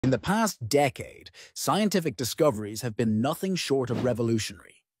In the past decade, scientific discoveries have been nothing short of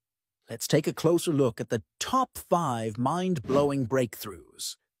revolutionary. Let's take a closer look at the top 5 mind-blowing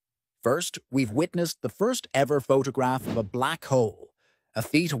breakthroughs. First, we've witnessed the first ever photograph of a black hole, a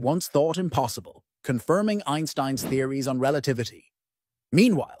feat once thought impossible, confirming Einstein's theories on relativity.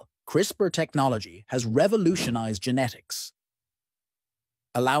 Meanwhile, CRISPR technology has revolutionized genetics,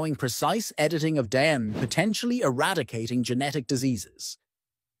 allowing precise editing of DNA, potentially eradicating genetic diseases.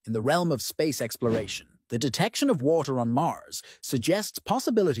 In the realm of space exploration, the detection of water on Mars suggests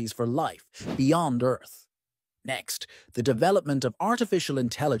possibilities for life beyond Earth. Next, the development of artificial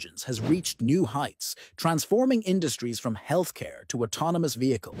intelligence has reached new heights, transforming industries from healthcare to autonomous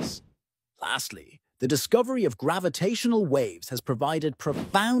vehicles. Lastly, the discovery of gravitational waves has provided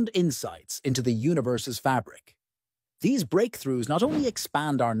profound insights into the universe's fabric. These breakthroughs not only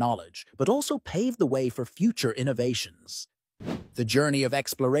expand our knowledge, but also pave the way for future innovations. The journey of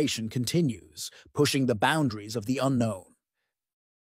exploration continues, pushing the boundaries of the unknown.